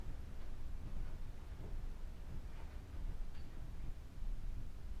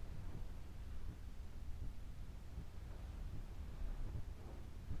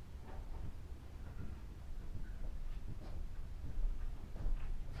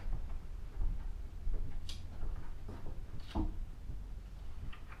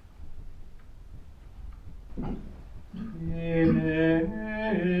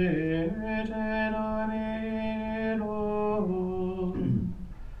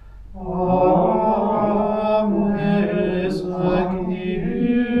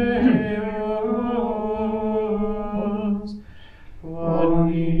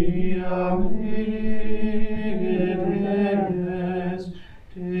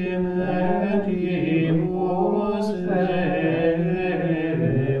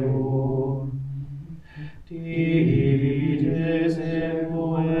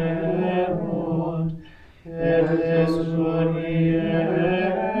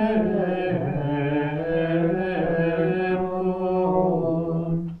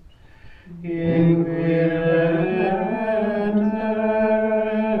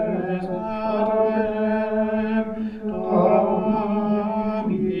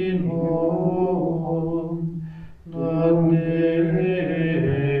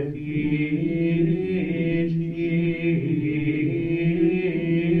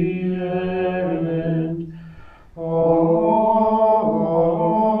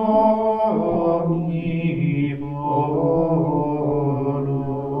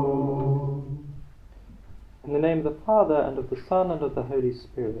And of the Son, and of the Holy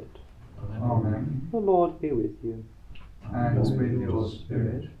Spirit. Amen. The Lord be with you. And with your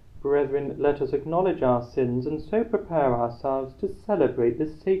spirit. Brethren, let us acknowledge our sins, and so prepare ourselves to celebrate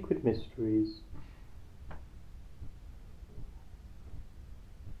the sacred mysteries.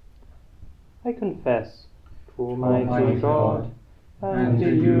 I confess to Almighty God, and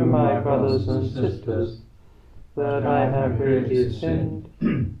to you, my brothers and sisters, that I have greatly sinned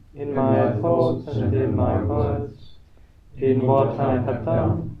in my thoughts and in my words, in what I have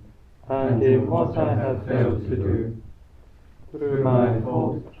done, and in what I have failed to do, through my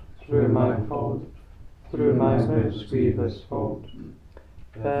fault, through my most grievous fault.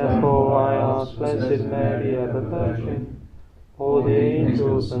 Therefore I ask Blessed Mary, ever Virgin, all the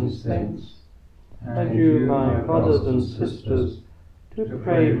angels and saints, and you, my brothers and sisters, to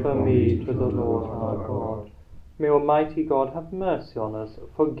pray for me to the Lord our God. May Almighty God have mercy on us,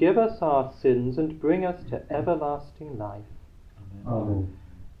 forgive us our sins, and bring us to everlasting life. Amen.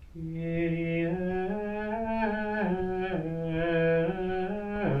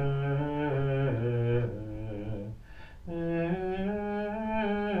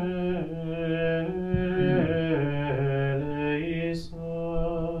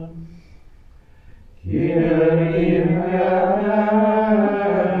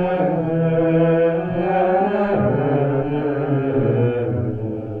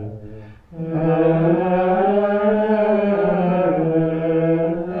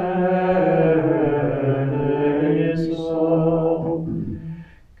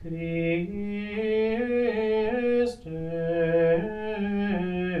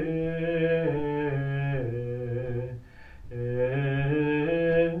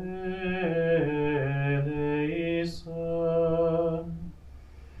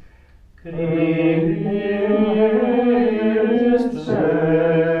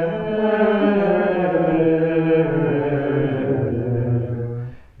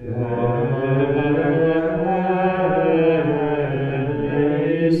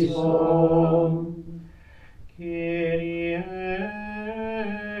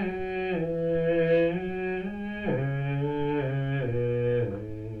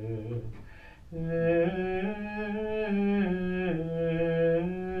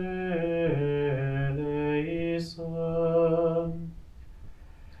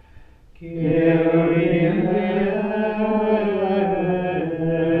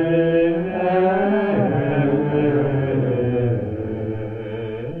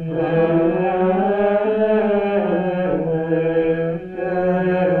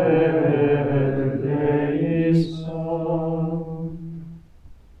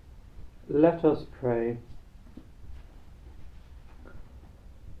 Let us pray.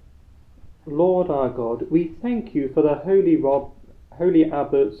 Lord our God, we thank you for the holy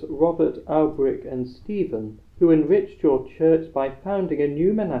abbots Robert, Alberic and Stephen, who enriched your church by founding a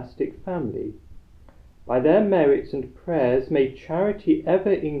new monastic family. By their merits and prayers may charity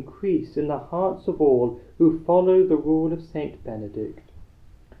ever increase in the hearts of all who follow the rule of Saint Benedict.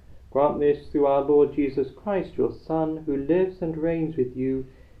 Grant this through our Lord Jesus Christ, your Son, who lives and reigns with you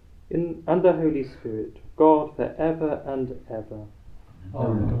and the Holy Spirit, God for ever and ever.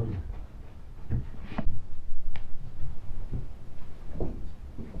 Amen.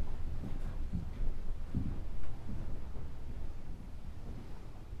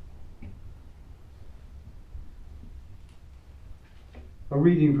 A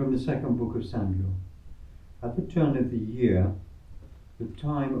reading from the second book of Samuel. At the turn of the year, the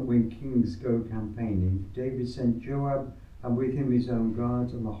time when kings go campaigning, David sent Joab and with him his own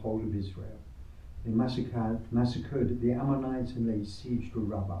guards and the whole of Israel. They massacred the Ammonites and laid siege to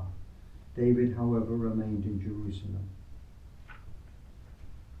Rabbah. David, however, remained in Jerusalem.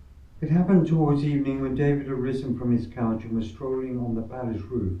 It happened towards evening, when David had risen from his couch and was strolling on the palace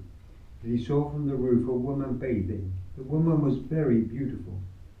roof, that he saw from the roof a woman bathing. The woman was very beautiful.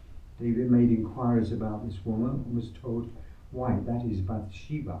 David made inquiries about this woman and was told, "Why, that is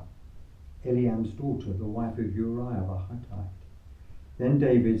Bathsheba, Eliam's daughter, the wife of Uriah the Hittite." Then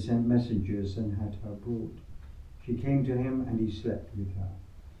David sent messengers and had her brought. She came to him and he slept with her.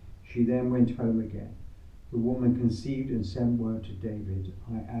 She then went home again. The woman conceived and sent word to David,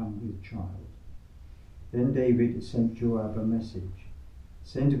 "I am with child." Then David sent Joab a message,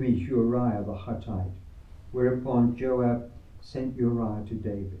 "Send me Uriah the Hittite." Whereupon Joab sent Uriah to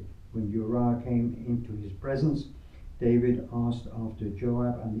David. When Uriah came into his presence, David asked after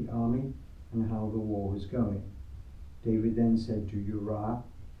Joab and the army and how the war was going. David then said to Uriah,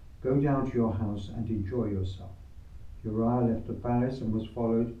 "Go down to your house and enjoy yourself." Uriah left the palace and was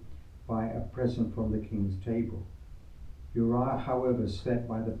followed by a present from the king's table. Uriah, however, slept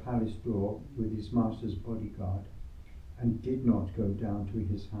by the palace door with his master's bodyguard and did not go down to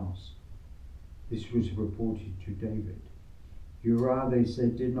his house. This was reported to David. Uriah, they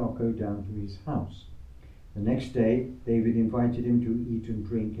said, did not go down to his house. The next day, David invited him to eat and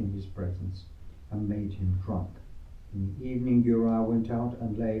drink in his presence and made him drunk. In the evening, Uriah went out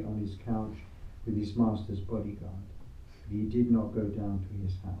and lay on his couch with his master's bodyguard, but he did not go down to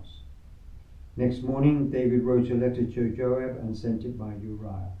his house. Next morning, David wrote a letter to Joab and sent it by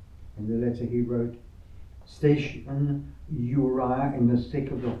Uriah. In the letter he wrote, "Station Uriah in the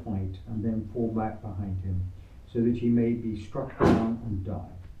thick of the fight, and then fall back behind him, so that he may be struck down and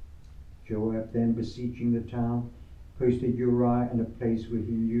die." Joab then, beseeching the town, posted Uriah in a place where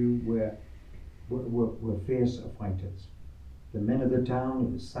he knew were fierce fighters. The men of the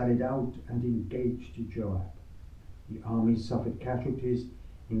town sallied out and engaged Joab. The army suffered casualties,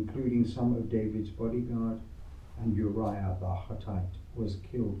 including some of David's bodyguard, and Uriah the Hittite was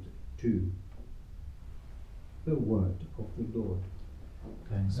killed too. The word of the Lord.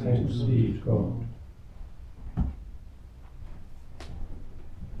 Thanks be to God.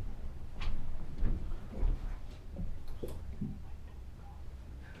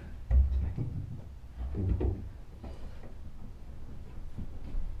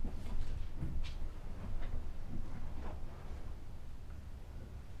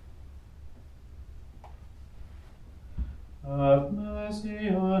 Have mercy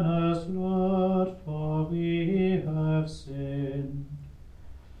on us, Lord, for we have sinned.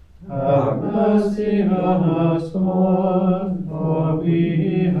 Have mercy on us, Lord, for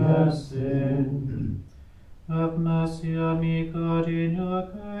we have sinned. Have mercy on me, God, in your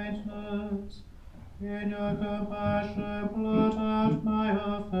kindness. In your compassion, blot out my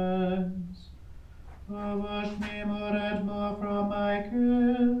offense. Oh, wash me more and more from my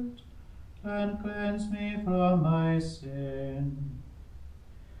guilt, and cleanse me from my sin.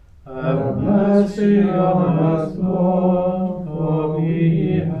 Have mercy on us, Lord, for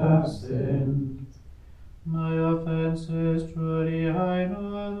we have sinned. My offences truly I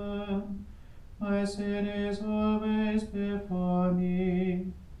know them. My sin is always before me.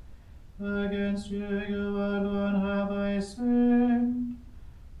 Against you alone have I sinned.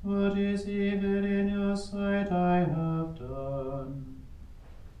 What is evil in your sight I have done.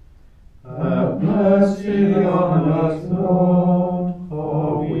 Have mercy on us, Lord,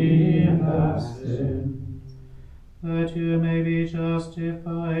 for we have sinned, that you may be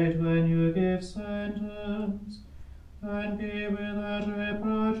justified when you give sentence, and be without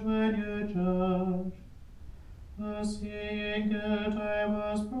reproach when you judge. For seeing guilt I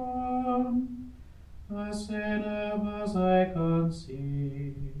was born, a sinner was I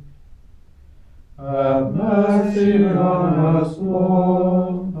conceived. Have mercy on us,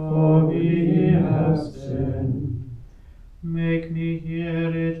 Lord, for we have sinned. Make me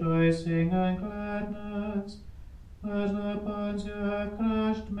hear rejoicing and gladness, that the bonds you have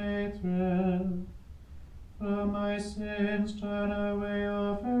crushed may thrill. From my sins turn away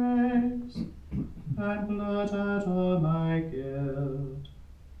your face, and blot out all my guilt.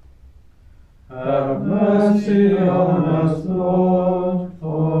 Have mercy on us, Lord,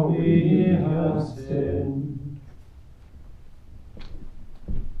 for we have sinned.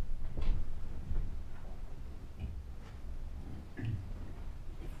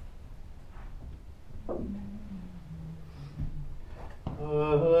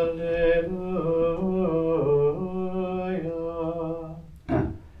 Alleluia.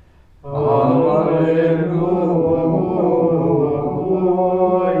 Alleluia.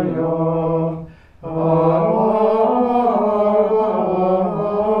 Alleluia.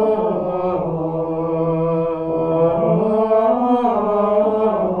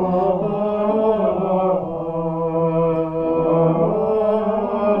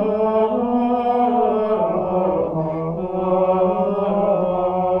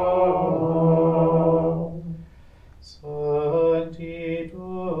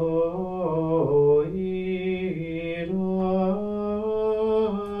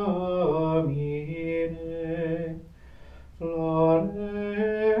 Domine, florebur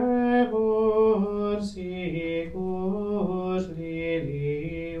sicut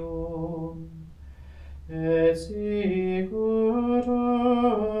lilium, et sicut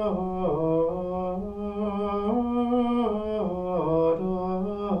odor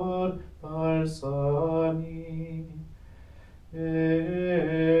balsami,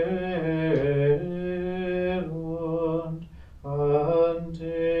 erunt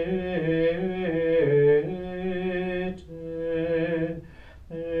ante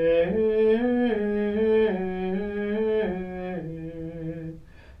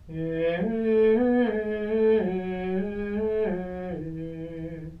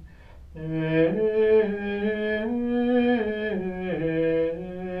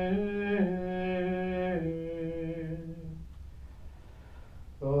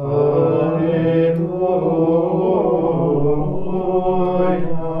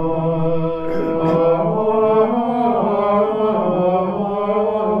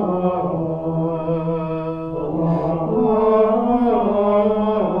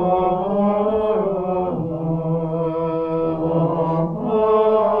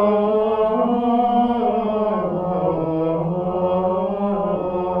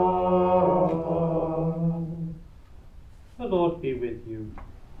The Lord be with you.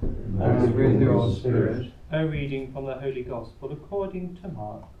 And with your spirit. A reading from the Holy Gospel according to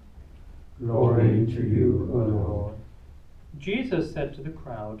Mark. Glory to you, O Lord. Jesus said to the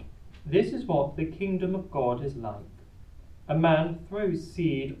crowd, "This is what the kingdom of God is like. A man throws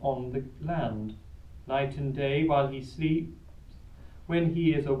seed on the land, night and day while he sleeps. When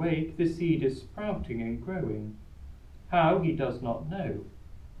he is awake, the seed is sprouting and growing. How, he does not know.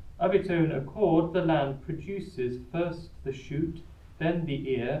 Of its own accord, the land produces first the shoot, then the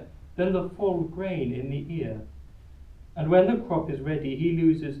ear, then the full grain in the ear. And when the crop is ready, he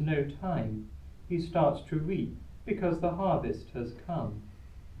loses no time. He starts to reap, because the harvest has come."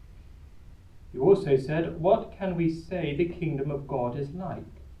 He also said, "What can we say the kingdom of God is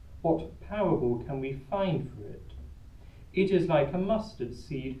like? What parable can we find for it? It is like a mustard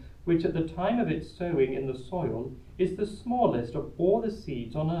seed, which at the time of its sowing in the soil is the smallest of all the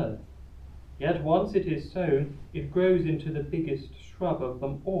seeds on earth. Yet once it is sown, it grows into the biggest shrub of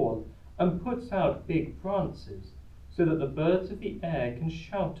them all, and puts out big branches, so that the birds of the air can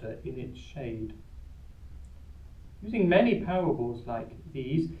shelter in its shade." Using many parables like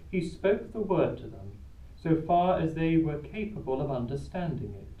these, he spoke the word to them, so far as they were capable of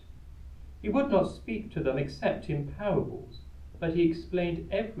understanding it. He would not speak to them except in parables, but he explained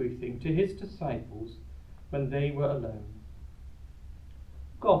everything to his disciples when they were alone.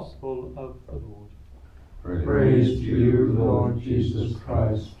 Gospel of the Lord. Praise to you, Lord Jesus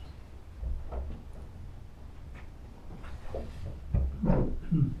Christ.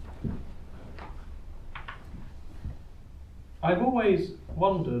 I've always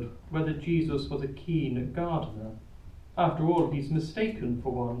wondered whether Jesus was a keen gardener. After all, he's mistaken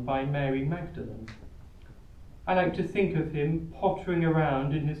for one by Mary Magdalene. I like to think of him pottering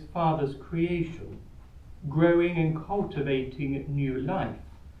around in his Father's creation, growing and cultivating new life,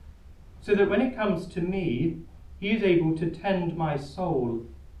 so that when it comes to me, he is able to tend my soul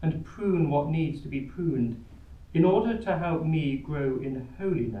and prune what needs to be pruned in order to help me grow in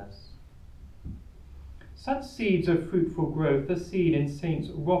holiness. Such seeds of fruitful growth are seen in Saints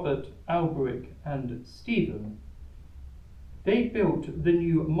Robert, Alberic, and Stephen. They built the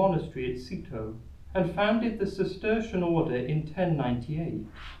new monastery at Citeaux and founded the Cistercian order in 1098.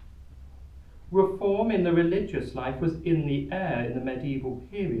 Reform in the religious life was in the air in the medieval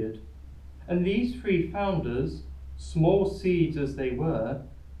period, and these three founders, small seeds as they were,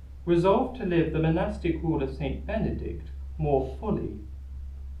 resolved to live the monastic rule of St. Benedict more fully.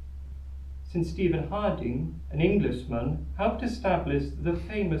 St. Stephen Harding, an Englishman, helped establish the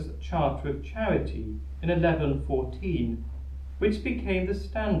famous Charter of Charity in 1114, which became the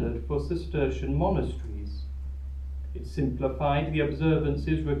standard for Cistercian monasteries. It simplified the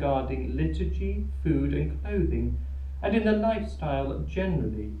observances regarding liturgy, food and clothing, and in the lifestyle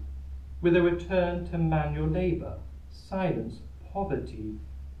generally, with a return to manual labour, silence, poverty,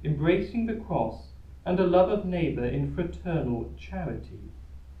 embracing the cross, and a love of neighbour in fraternal charity.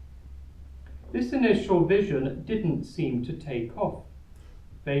 This initial vision didn't seem to take off.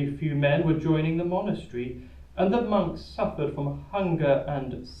 Very few men were joining the monastery, and the monks suffered from hunger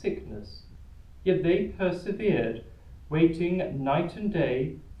and sickness. Yet they persevered, waiting night and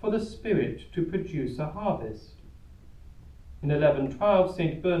day for the Spirit to produce a harvest. In 1112,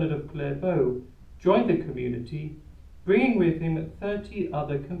 St. Bernard of Clairvaux joined the community, bringing with him 30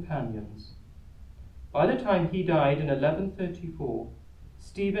 other companions. By the time he died in 1134,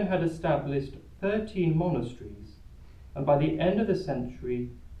 Stephen had established 13 monasteries, and by the end of the century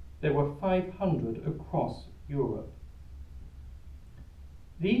there were 500 across Europe.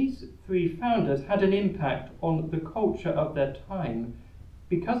 These three founders had an impact on the culture of their time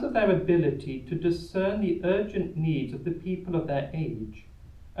because of their ability to discern the urgent needs of the people of their age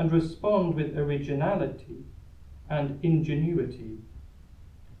and respond with originality and ingenuity.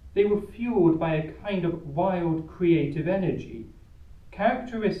 They were fueled by a kind of wild creative energy,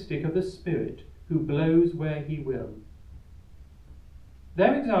 characteristic of the Spirit who blows where he will.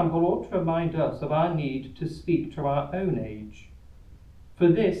 Their example ought to remind us of our need to speak to our own age. For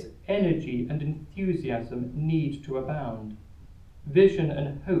this, energy and enthusiasm need to abound. Vision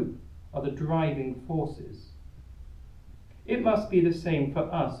and hope are the driving forces. It must be the same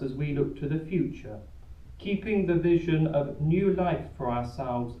for us as we look to the future, keeping the vision of new life for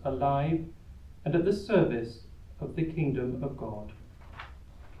ourselves alive and at the service of the kingdom of God.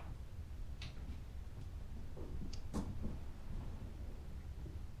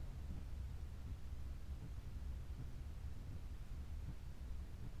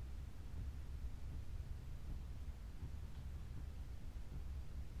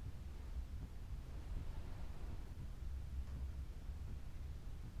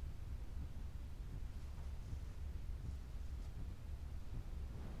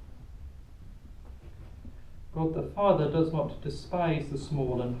 God the Father does not despise the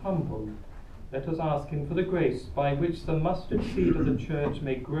small and humble. Let us ask him for the grace by which the mustard seed of the Church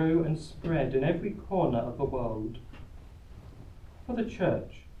may grow and spread in every corner of the world. For the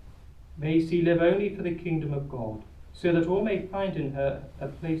Church, may she live only for the kingdom of God, so that all may find in her a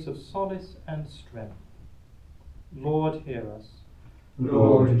place of solace and strength. Lord, hear us.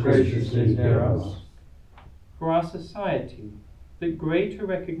 Lord, graciously hear us. For our society, that greater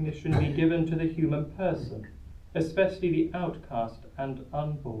recognition be given to the human person, especially the outcast and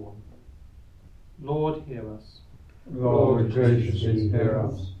unborn. Lord, hear us. Lord, graciously hear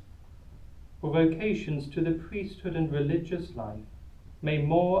us. For vocations to the priesthood and religious life, may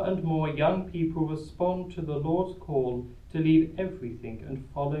more and more young people respond to the Lord's call to leave everything and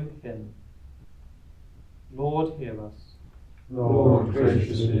follow him. Lord, hear us. Lord,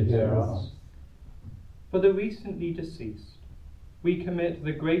 graciously hear us. For the recently deceased, we commit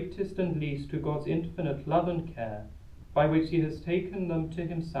the greatest and least to God's infinite love and care, by which he has taken them to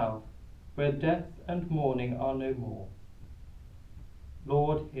himself, where death and mourning are no more.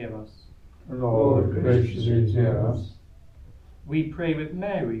 Lord, hear us. Lord, graciously hear us. We pray with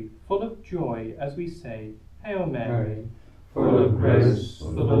Mary, full of joy, as we say, Hail Mary, full of grace, the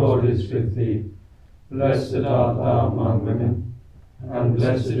Lord is with thee. Blessed art thou among women, and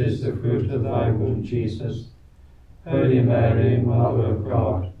blessed is the fruit of thy womb, Jesus. Holy Mary, Mother of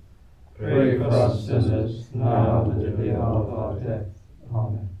God, pray for us sinners, now and at the hour of our death.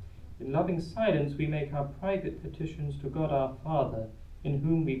 Amen. In loving silence we make our private petitions to God our Father, in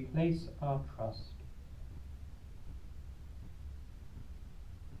whom we place our trust.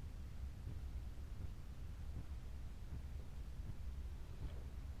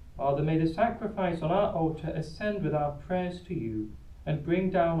 Father, may the sacrifice on our altar ascend with our prayers to you, and bring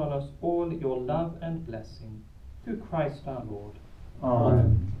down on us all your love and blessing. Through Christ our Lord.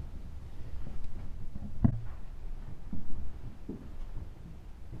 Amen.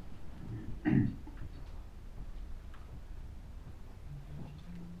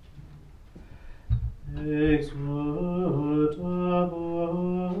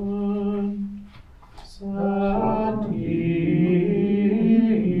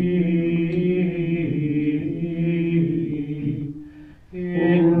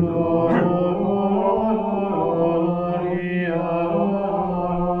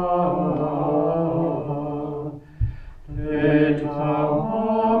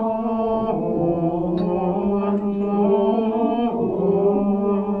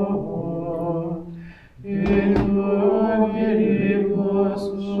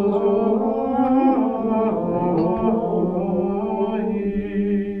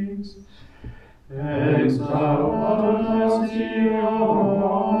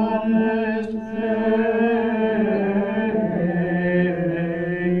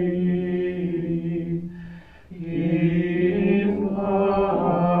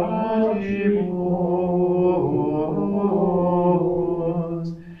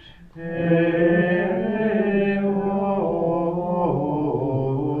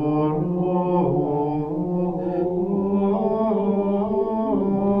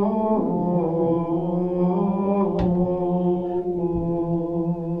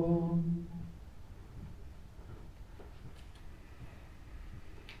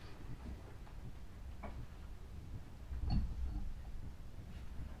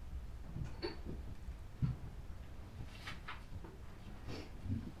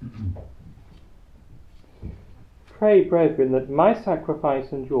 pray, brethren, that my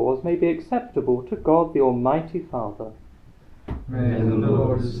sacrifice and yours may be acceptable to God the Almighty Father. May the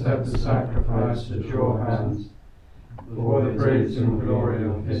Lord accept the sacrifice at your hands, for the praise and glory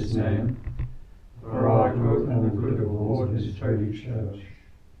of his name, for our good and the good of all his holy church.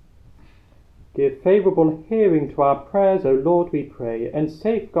 Give favourable hearing to our prayers, O Lord, we pray, and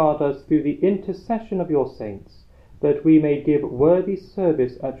safeguard us through the intercession of your saints, that we may give worthy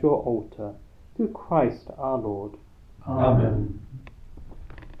service at your altar, through Christ our Lord. Amen.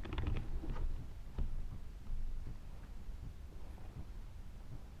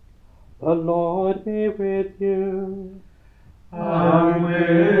 The Lord be with you. And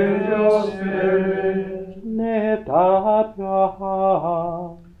with your spirit. Lift up your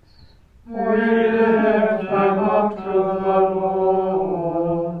hearts. We lift them up to the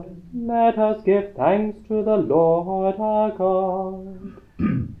Lord. Let us give thanks to the Lord our God.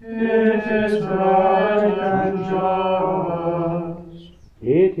 It is right and just.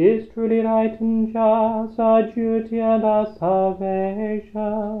 It is truly right and just, our duty and our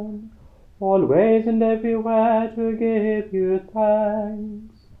salvation, always and everywhere to give you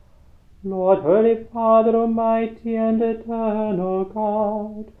thanks. Lord, Holy Father, Almighty and eternal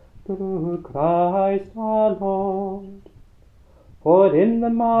God, through Christ our Lord. For in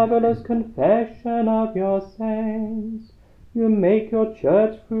the marvelous confession of your saints, you make your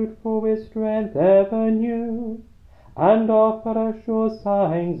church fruitful with strength ever new, and offer us sure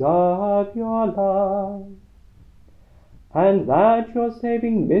signs of your love. And that your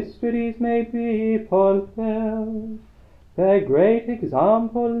saving mysteries may be fulfilled, their great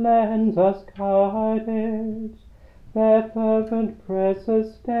example lends us courage, their fervent prayers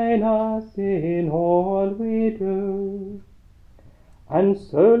sustain us in all we do. And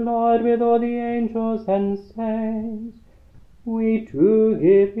so, Lord, with all the angels and saints, we do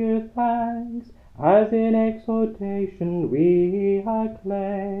give you thanks, as in exhortation we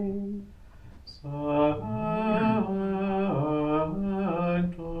acclaim. Sanctus,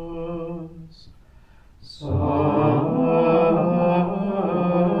 Sanctus,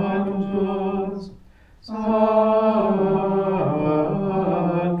 Sanctus,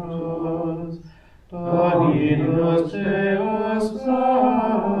 Dominus Deus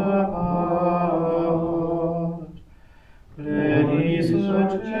Sabaoth, plenis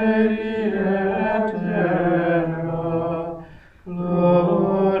ut celi et terra,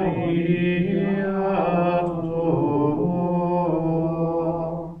 gloria tuum.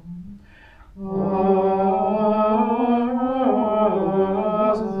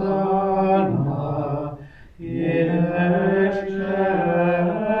 Hosanna in excelsis.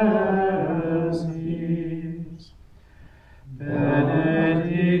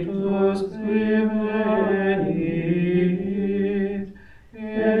 Benedictus qui venit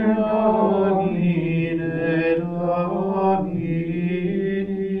in nomine Domini.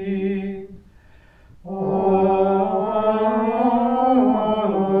 Hosanna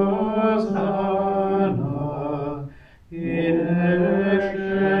in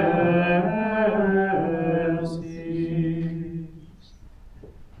excelsis.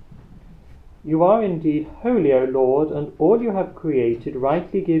 You are indeed holy, O Lord, and all you have created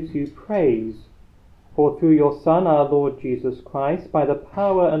rightly gives you praise. For through your Son, our Lord Jesus Christ, by the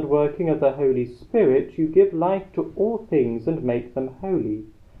power and working of the Holy Spirit, you give life to all things and make them holy.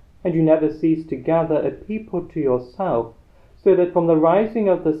 And you never cease to gather a people to yourself, so that from the rising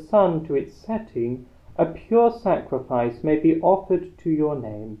of the sun to its setting, a pure sacrifice may be offered to your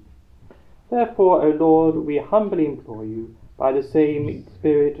name. Therefore, O Lord, we humbly implore you, by the same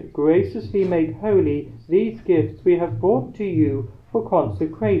Spirit, graciously make holy these gifts we have brought to you for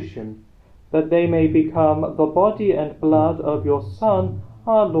consecration, that they may become the body and blood of your Son,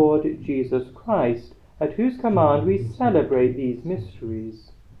 our Lord Jesus Christ, at whose command we celebrate these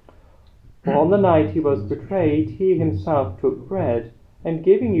mysteries. For on the night he was betrayed, he himself took bread, and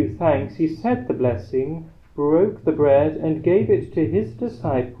giving you thanks, he said the blessing, broke the bread, and gave it to his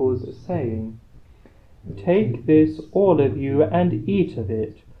disciples, saying, "Take this, all of you, and eat of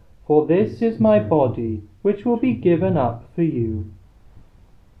it, for this is my body, which will be given up for you."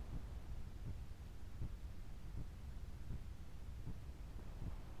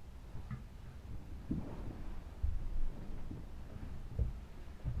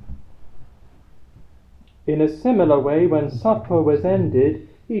 In a similar way, when supper was ended,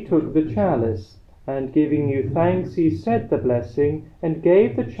 he took the chalice, and giving you thanks, he said the blessing, and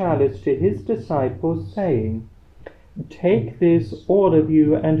gave the chalice to his disciples, saying, "Take this, all of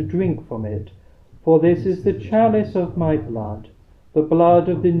you, and drink from it, for this is the chalice of my blood, the blood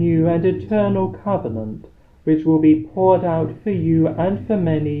of the new and eternal covenant, which will be poured out for you and for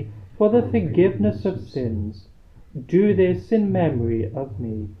many for the forgiveness of sins. Do this in memory of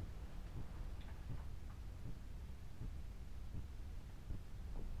me.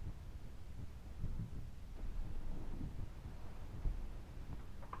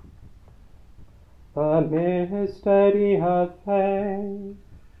 The mystery of faith.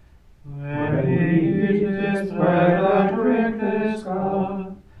 When we eat this bread and drink this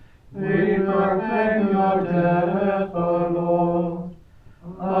cup, we proclaim your death, O Lord,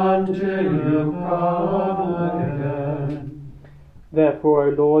 until you come again. Therefore, O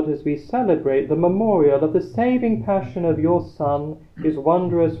Lord, as we celebrate the memorial of the saving passion of your Son, his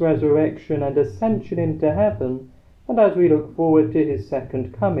wondrous resurrection and ascension into heaven, and as we look forward to his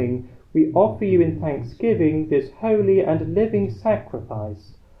second coming, we offer you in thanksgiving this holy and living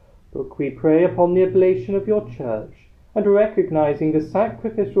sacrifice. Look, we pray, upon the oblation of your church, and recognizing the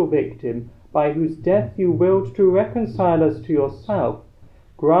sacrificial victim by whose death you willed to reconcile us to yourself,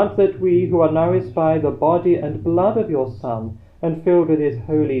 grant that we, who are nourished by the body and blood of your Son, and filled with his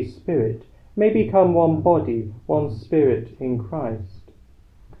Holy Spirit, may become one body, one spirit in Christ.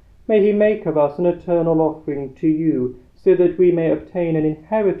 May he make of us an eternal offering to you, so that we may obtain an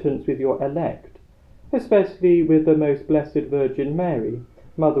inheritance with your elect, especially with the most blessed Virgin Mary,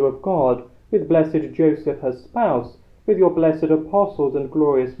 Mother of God, with blessed Joseph her spouse, with your blessed apostles and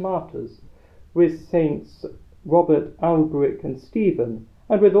glorious martyrs, with Saints Robert, Alberic, and Stephen,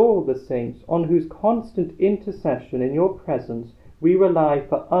 and with all the saints on whose constant intercession in your presence we rely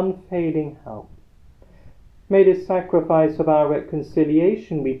for unfailing help. May this sacrifice of our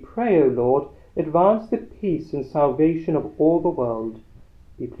reconciliation, we pray, O Lord, advance the peace and salvation of all the world.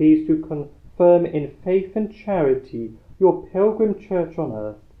 Be pleased to confirm in faith and charity your pilgrim church on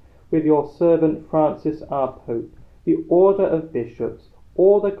earth, with your servant Francis our Pope, the order of bishops,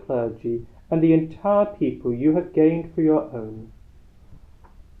 all the clergy, and the entire people you have gained for your own.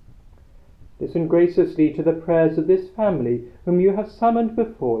 Listen graciously to the prayers of this family whom you have summoned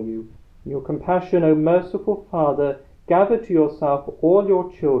before you. In your compassion, O merciful Father, gather to yourself all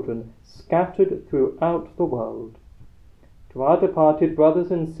your children scattered throughout the world. To our departed brothers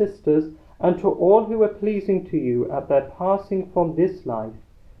and sisters, and to all who were pleasing to you at their passing from this life,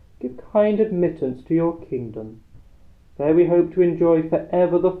 give kind admittance to your kingdom. There we hope to enjoy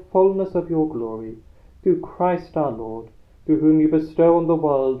forever the fullness of your glory, through Christ our Lord, through whom you bestow on the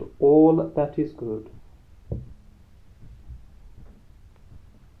world all that is good.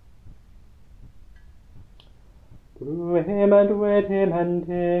 Through him and with him and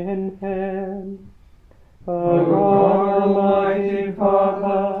in him, O God, Almighty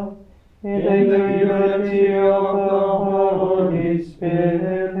Father, in the unity of the Holy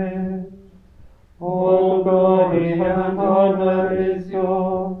Spirit, all glory and honor is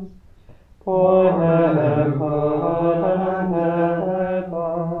yours, forever and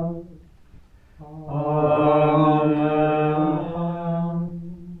ever. Amen.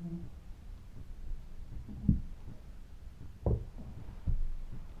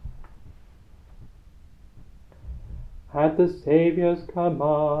 At the Saviour's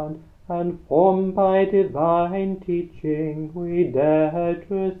command, and formed by divine teaching, we dare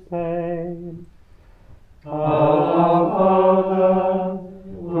to say, Our Father,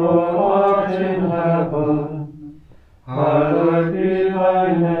 who art in heaven, hallowed be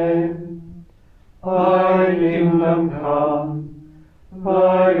thy name. Thy kingdom come,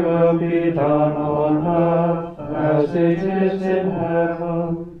 thy will be done on earth as it is in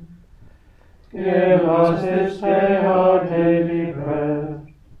heaven. Give us this day our daily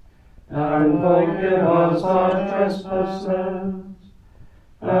bread, and forgive us our trespasses,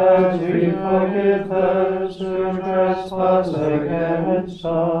 as we forgive those who trespass against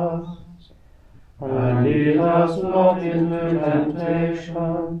us. And lead us not into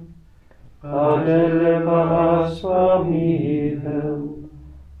temptation, but deliver us from evil.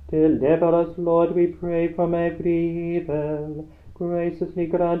 Deliver us, Lord, we pray, from every evil. Graciously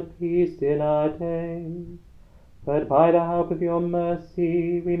grant peace in our days, that by the help of your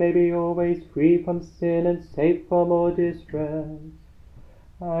mercy we may be always free from sin and safe from all distress,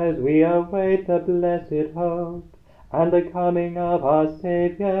 as we await the blessed hope and the coming of our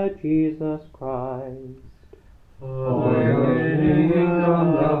Saviour Jesus Christ. For your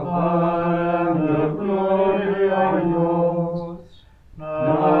kingdom, the power, and the glory are yours,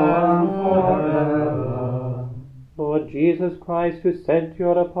 now and forever. Lord Jesus Christ, who said to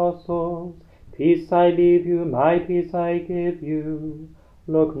your apostles, Peace I leave you, my peace I give you,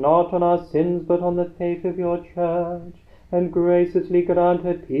 look not on our sins, but on the faith of your church, and graciously grant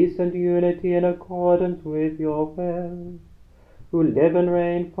her peace and unity in accordance with your will, who live and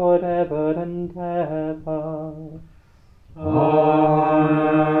reign forever and ever.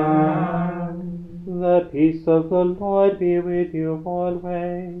 Amen. The peace of the Lord be with you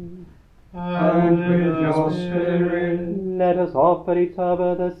always. And with your spirit. Let us offer each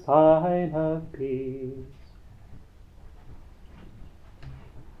other the sign of peace.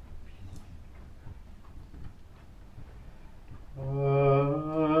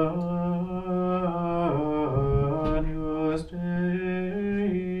 Agnus Dei,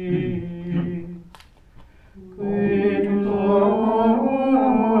 quid glories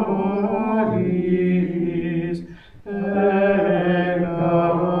pecata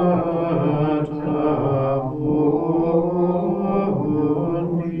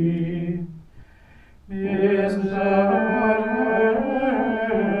mundi,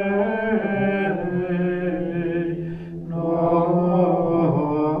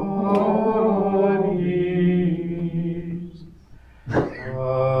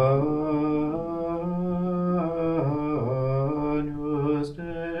 Agnus Dei,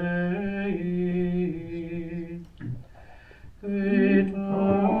 quid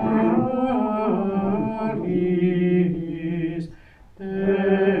glories peccata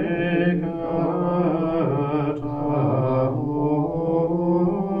mundi,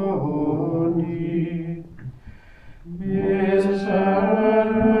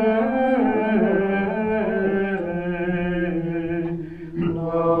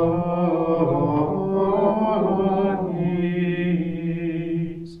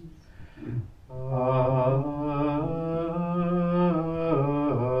 nobis. Agnus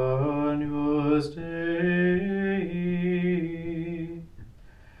Dei,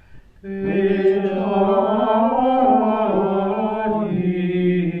 quid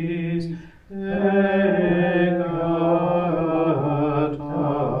glories peccata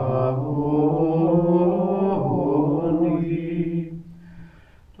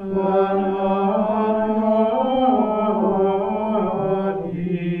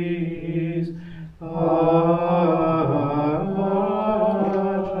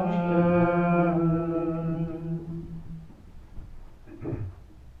mundi,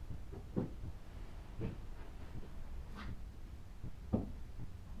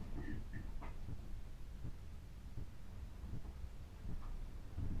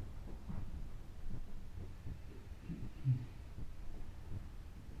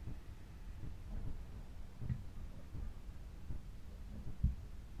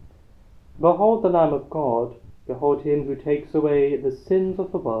 Behold the Lamb of God, behold him who takes away the sins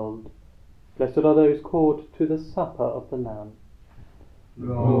of the world. Blessed are those called to the supper of the Lamb.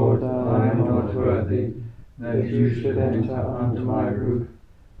 Lord, I am not worthy that you should enter under my roof,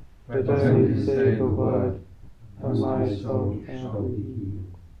 but only say the word, and my soul shall be healed.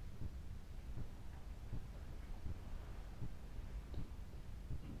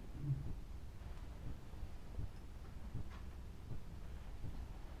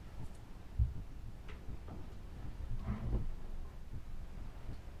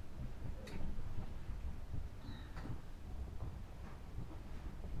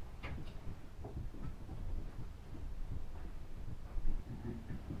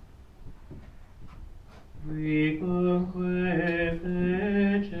 Quicumque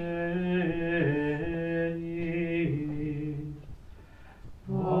feceris,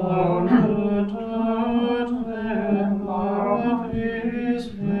 voluntatem Patris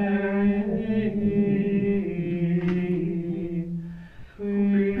Dei,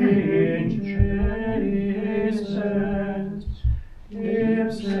 qui in celis est,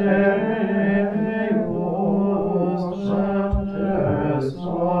 ipse vos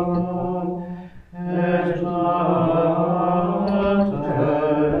attestat, et lates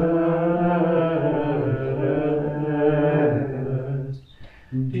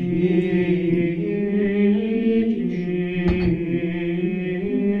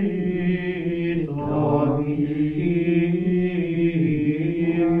digit Dominos.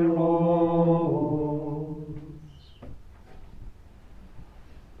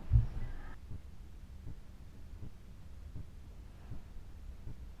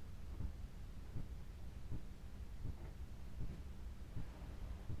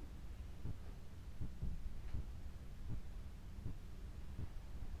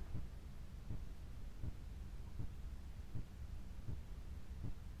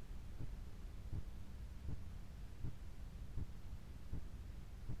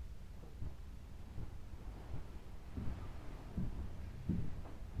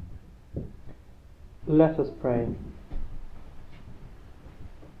 Let us pray.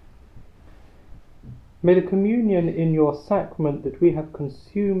 May the communion in your sacrament that we have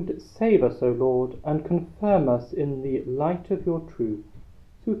consumed save us, O Lord, and confirm us in the light of your truth,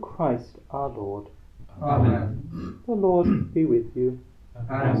 through Christ our Lord. Amen. The Lord be with you.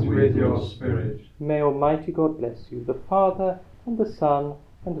 and with your spirit. May Almighty God bless you, the Father, and the Son,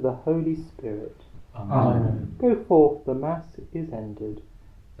 and the Holy Spirit. Amen. Go forth, the Mass is ended.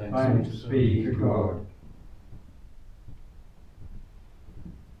 Thanks be to God.